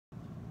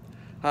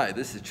Hi,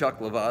 this is Chuck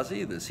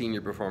Lavazzi, the Senior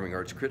Performing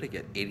Arts Critic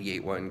at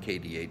 88.1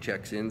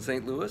 KDHX in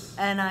St. Louis.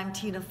 And I'm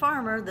Tina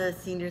Farmer, the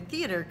Senior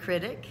Theater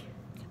Critic.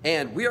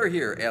 And we are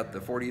here at the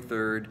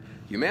 43rd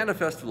Humana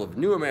Festival of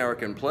New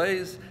American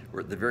Plays. We're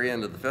at the very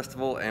end of the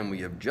festival, and we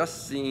have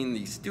just seen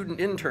the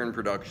student intern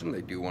production. They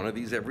do one of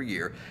these every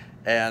year.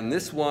 And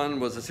this one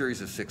was a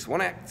series of 6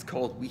 one-acts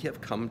called We Have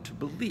Come to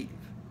Believe.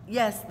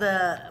 Yes,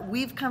 the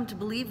We've Come to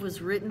Believe was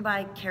written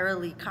by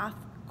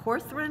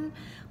Cothron,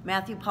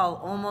 Matthew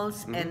Paul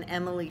Olmos, and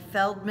Emily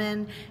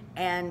Feldman,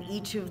 and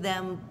each of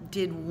them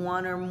did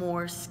one or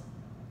more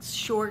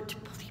short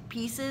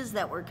pieces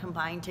that were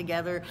combined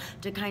together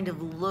to kind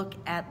of look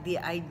at the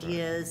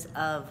ideas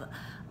of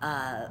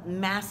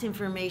mass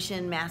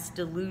information, mass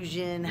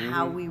delusion,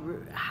 how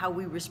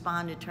we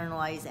respond,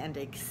 internalize, and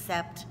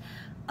accept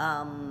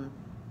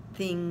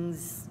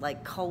things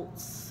like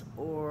cults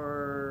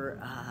or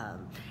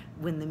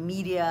when the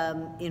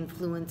media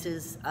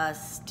influences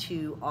us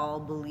to all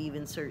believe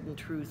in certain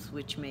truths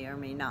which may or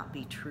may not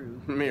be true.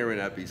 May or may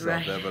not be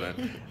self-evident.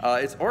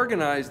 Right. It's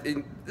organized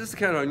in, this is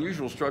kind of an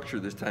unusual structure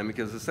this time,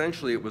 because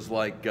essentially it was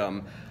like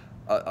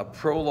a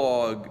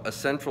prologue, a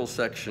central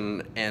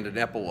section, and an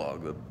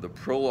epilogue. The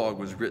prologue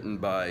was written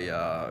by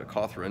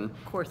Cothron,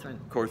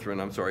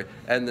 I'm sorry,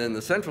 and then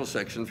the central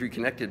section, 3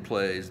 connected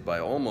plays by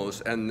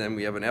Olmos, and then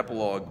we have an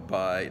epilogue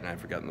by, and I've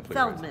forgotten the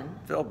playwright.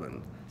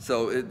 Feldman.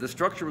 So the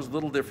structure was a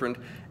little different,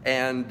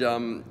 and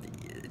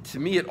to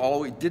me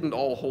it didn't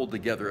all hold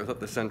together. I thought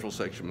the central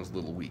section was a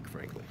little weak,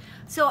 frankly.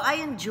 So I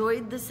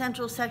enjoyed the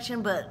central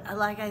section, but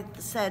like I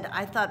said,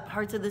 I thought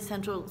parts of the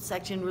central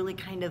section really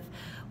kind of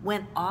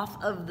went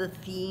off of the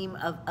theme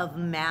of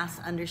mass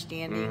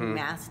understanding,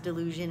 mass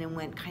delusion, and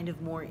went kind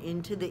of more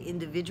into the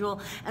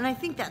individual. And I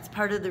think that's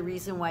part of the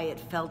reason why it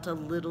felt a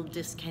little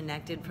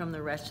disconnected from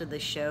the rest of the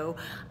show.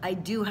 I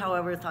do,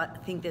 however,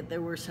 think that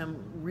there were some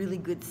really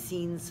good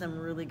scenes, some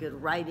really good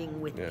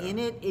writing within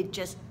it.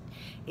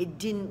 It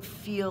didn't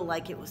feel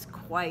like it was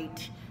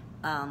quite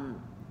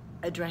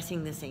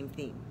addressing the same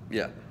theme.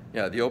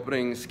 Yeah, the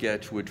opening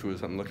sketch, which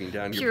was, I'm looking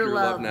down here, Pure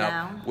Love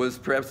Now, was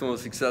perhaps the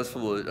most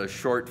successful, a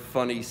short,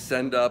 funny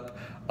send-up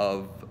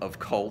of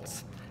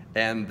cults.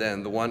 And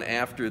then the one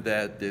after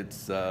that,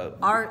 it's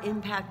Our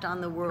Impact on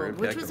the World,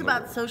 which was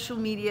about social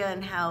media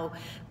and how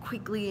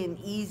quickly and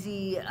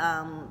easy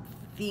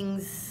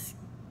things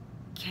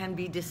can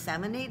be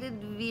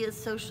disseminated via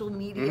social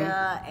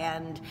media,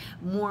 and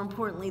more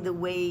importantly, the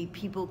way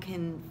people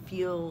can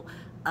feel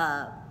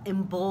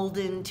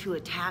emboldened to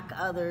attack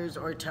others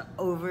or to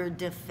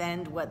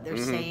over-defend what they're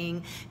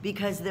saying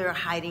because they're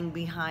hiding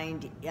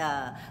behind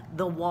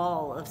the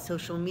wall of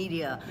social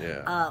media.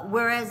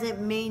 Whereas it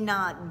may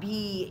not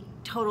be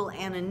total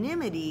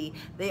anonymity,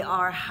 they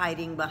are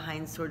hiding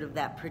behind sort of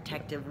that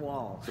protective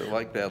wall. So I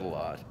like that a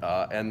lot.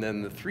 And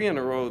then the 3 in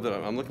a row that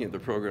I'm looking at the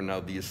program now,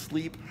 The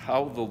Asleep,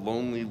 How the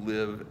Lonely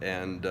Live,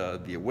 and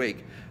The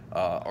Awake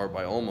are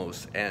by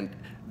Olmos. And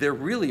they're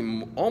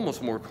really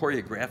almost more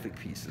choreographic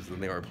pieces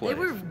than they are plays. They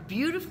were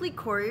beautifully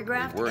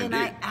choreographed, and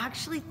I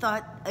actually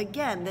thought,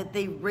 again, that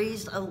they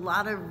raised a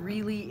lot of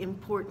really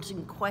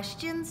important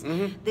questions.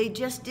 They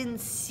just didn't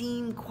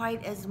seem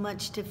quite as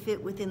much to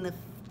fit within the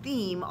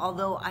theme,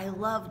 although I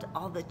loved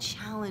all the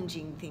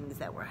challenging things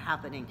that were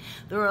happening.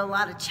 There were a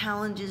lot of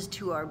challenges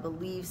to our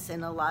beliefs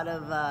and a lot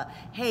of,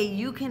 hey,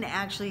 you can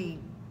actually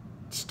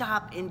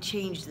stop and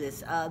change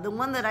this. The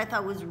one that I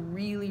thought was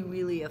really,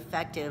 really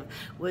effective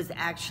was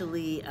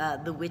actually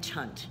the witch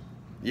hunt.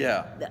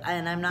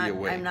 And I'm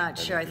not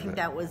sure. I think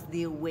that was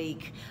The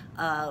Awake,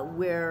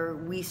 where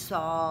we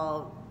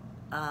saw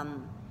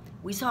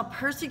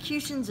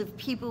persecutions of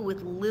people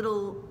with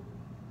little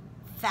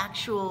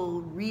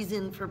factual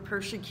reason for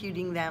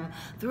persecuting them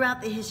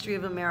throughout the history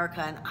of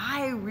America, and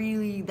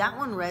that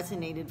one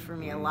resonated for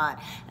me a lot,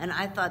 and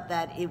I thought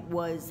that it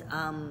was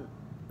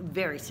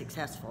very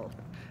successful.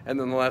 And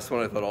then the last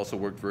one I thought also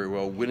worked very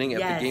well, Winning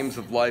at the Games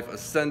of Life, a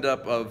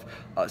send-up of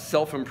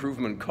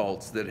self-improvement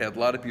cults that had a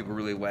lot of people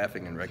really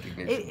laughing in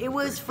recognition. It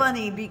was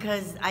funny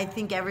because I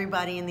think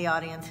everybody in the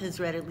audience has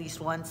read at least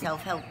one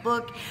self-help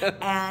book,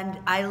 and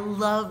I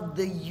love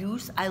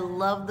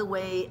the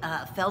way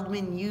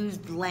Feldman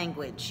used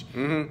language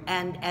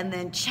and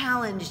then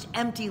challenged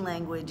empty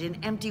language and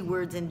empty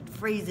words and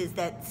phrases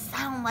that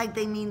sound like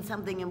they mean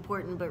something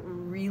important but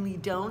really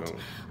don't.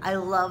 I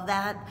love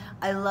that.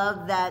 I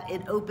love that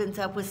it opens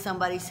up with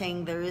somebody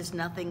saying there is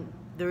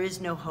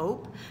no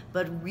hope,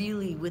 but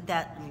really with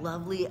that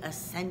lovely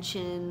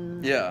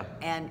ascension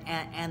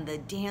and the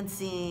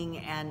dancing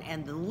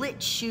and the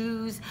lit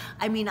shoes.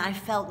 I mean, I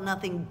felt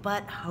nothing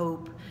but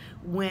hope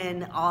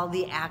when all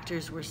the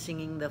actors were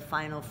singing the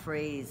final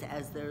phrase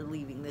as they're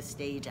leaving the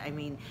stage. I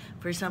mean,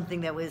 for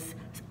something that was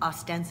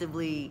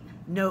ostensibly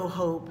no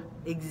hope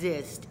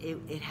exist,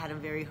 it had a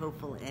very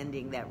hopeful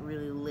ending that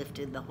really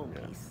lifted the whole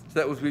piece. So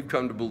that was We've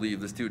Come to Believe,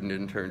 the student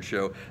intern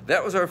show.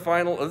 That was this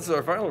is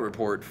our final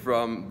report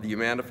from the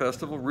Humana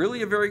Festival.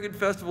 Really a very good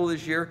festival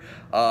this year.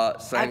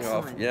 Signing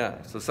off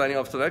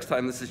till next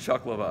time, this is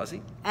Chuck Lavazzi.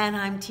 And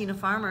I'm Tina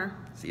Farmer.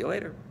 See you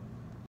later.